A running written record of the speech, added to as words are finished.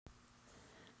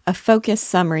A focused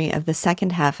summary of the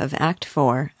second half of Act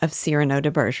 4 of Cyrano de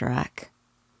Bergerac.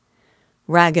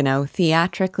 Ragueneau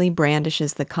theatrically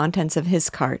brandishes the contents of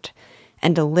his cart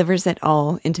and delivers it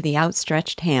all into the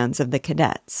outstretched hands of the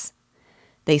cadets.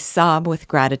 They sob with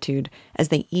gratitude as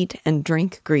they eat and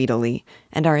drink greedily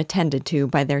and are attended to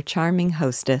by their charming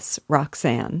hostess,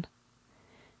 Roxane.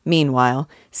 Meanwhile,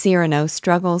 Cyrano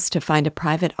struggles to find a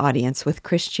private audience with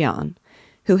Christian,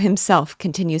 who himself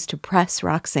continues to press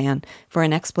Roxane for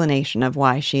an explanation of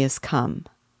why she has come.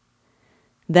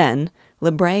 Then,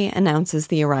 Lebray announces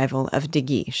the arrival of De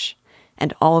Guiche,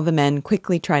 and all the men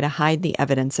quickly try to hide the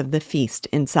evidence of the feast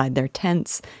inside their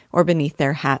tents or beneath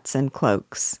their hats and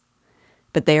cloaks.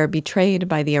 But they are betrayed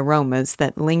by the aromas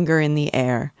that linger in the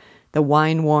air, the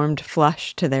wine-warmed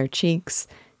flush to their cheeks,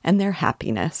 and their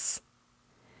happiness.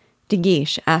 De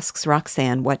Guiche asks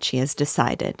Roxane what she has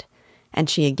decided, and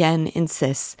she again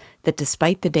insists that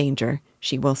despite the danger,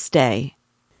 she will stay.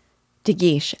 De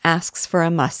Guiche asks for a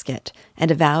musket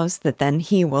and avows that then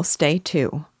he will stay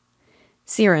too.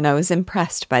 Cyrano is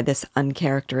impressed by this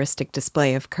uncharacteristic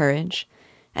display of courage,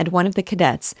 and one of the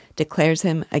cadets declares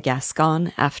him a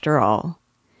Gascon after all.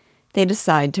 They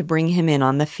decide to bring him in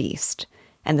on the feast,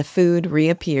 and the food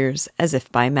reappears as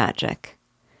if by magic.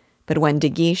 But when De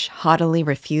Guiche haughtily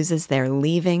refuses their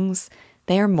leavings,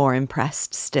 they are more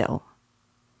impressed still.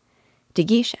 De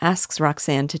Guiche asks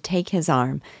Roxane to take his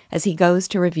arm as he goes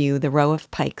to review the row of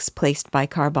pikes placed by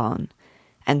Carbon,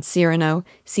 and Cyrano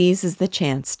seizes the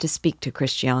chance to speak to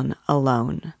Christian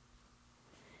alone.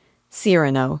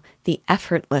 Cyrano, the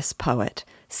effortless poet,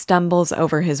 stumbles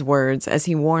over his words as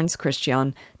he warns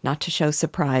Christian not to show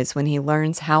surprise when he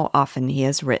learns how often he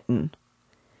has written.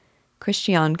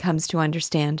 Christian comes to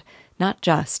understand not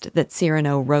just that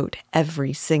Cyrano wrote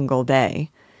every single day,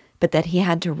 but that he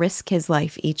had to risk his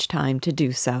life each time to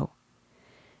do so.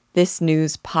 This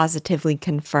news positively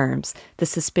confirms the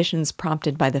suspicions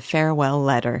prompted by the farewell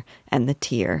letter and the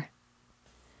tear.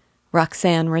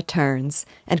 Roxane returns,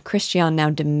 and Christian now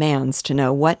demands to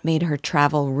know what made her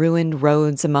travel ruined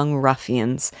roads among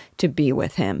ruffians to be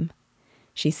with him.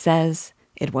 She says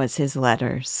it was his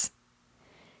letters.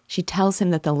 She tells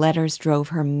him that the letters drove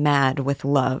her mad with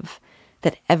love,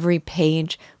 that every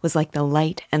page was like the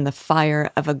light and the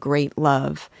fire of a great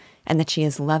love, and that she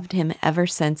has loved him ever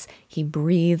since he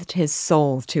breathed his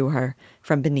soul to her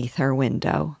from beneath her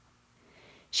window.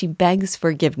 She begs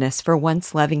forgiveness for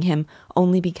once loving him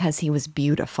only because he was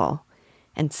beautiful,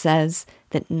 and says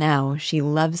that now she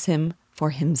loves him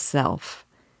for himself,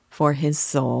 for his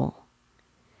soul.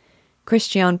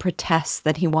 Christian protests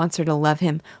that he wants her to love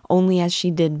him only as she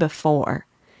did before,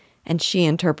 and she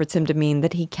interprets him to mean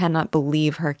that he cannot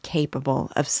believe her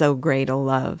capable of so great a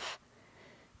love.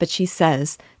 But she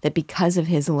says that because of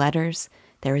his letters,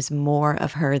 there is more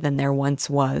of her than there once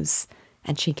was,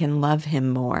 and she can love him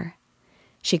more.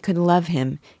 She could love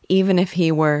him even if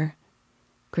he were...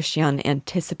 Christian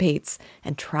anticipates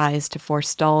and tries to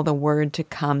forestall the word to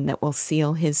come that will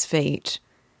seal his fate.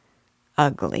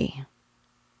 Ugly.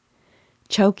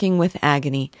 Choking with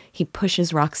agony, he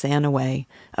pushes Roxane away,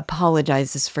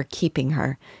 apologizes for keeping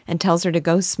her, and tells her to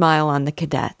go smile on the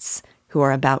cadets, who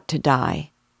are about to die.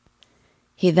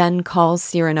 He then calls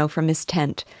Cyrano from his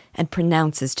tent and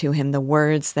pronounces to him the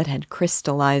words that had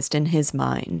crystallized in his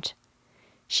mind.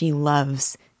 She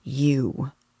loves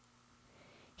you.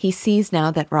 He sees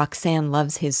now that Roxane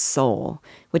loves his soul,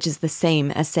 which is the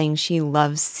same as saying she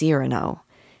loves Cyrano,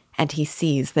 and he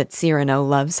sees that Cyrano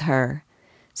loves her.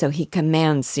 So he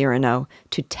commands Cyrano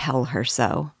to tell her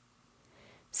so.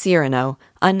 Cyrano,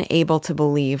 unable to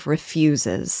believe,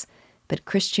 refuses, but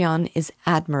Christian is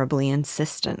admirably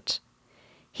insistent.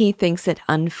 He thinks it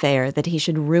unfair that he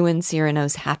should ruin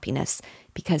Cyrano's happiness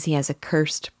because he has a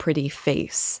cursed pretty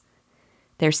face.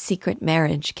 Their secret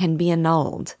marriage can be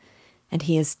annulled, and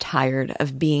he is tired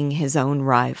of being his own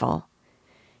rival.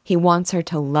 He wants her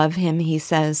to love him, he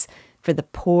says, for the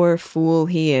poor fool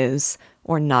he is,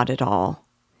 or not at all.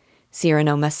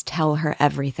 Cyrano must tell her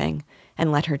everything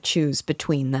and let her choose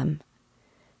between them.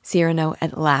 Cyrano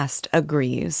at last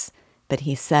agrees, but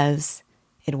he says,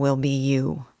 "It will be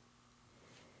you."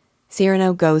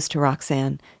 Cyrano goes to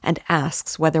Roxane and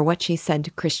asks whether what she said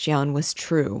to Christian was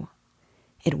true.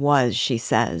 It was, she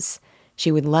says.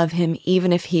 She would love him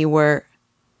even if he were...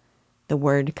 The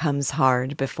word comes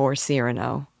hard before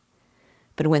Cyrano.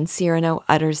 But when Cyrano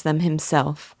utters them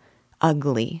himself,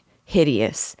 ugly,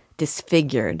 hideous,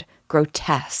 disfigured,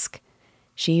 grotesque,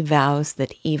 she vows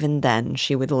that even then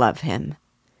she would love him.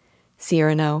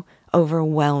 Cyrano,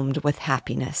 overwhelmed with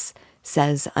happiness,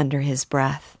 says under his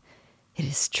breath, "It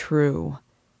is true,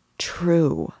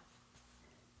 true."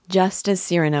 Just as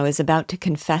Cyrano is about to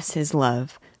confess his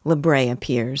love, Lebray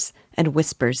appears and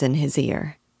whispers in his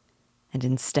ear. And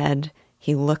instead,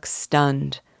 he looks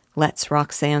stunned, lets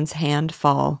Roxane's hand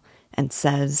fall, and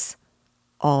says,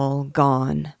 "All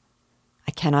gone.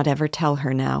 I cannot ever tell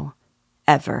her now.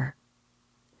 Ever."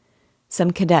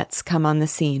 Some cadets come on the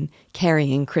scene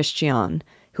carrying Christian,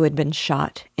 who had been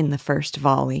shot in the first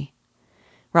volley.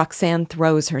 Roxane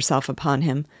throws herself upon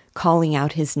him, calling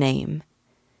out his name.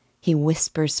 He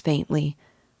whispers faintly,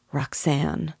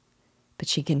 "Roxane," but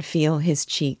she can feel his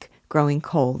cheek growing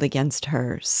cold against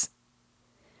hers.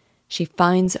 She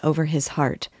finds over his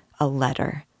heart a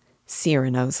letter,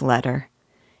 Cyrano's letter,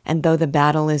 and though the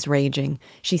battle is raging,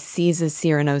 she seizes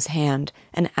Cyrano's hand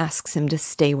and asks him to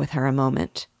stay with her a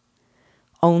moment.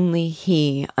 Only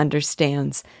he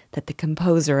understands that the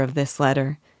composer of this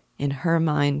letter, in her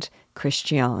mind,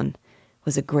 Christian,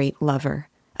 was a great lover,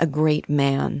 a great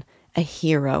man, a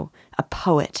hero, a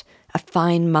poet, a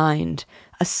fine mind,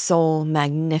 a soul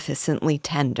magnificently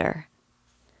tender.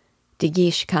 De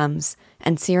Guiche comes,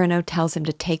 and Cyrano tells him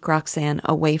to take Roxane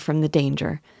away from the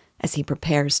danger as he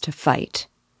prepares to fight.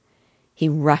 He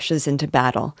rushes into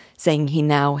battle, saying he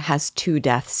now has 2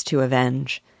 deaths to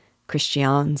avenge,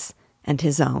 Christian's and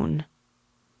his own.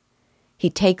 He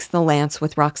takes the lance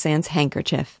with Roxane's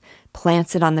handkerchief,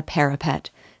 plants it on the parapet,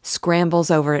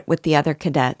 scrambles over it with the other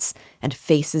cadets, and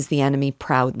faces the enemy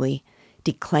proudly,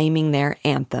 declaiming their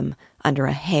anthem under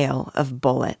a hail of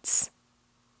bullets.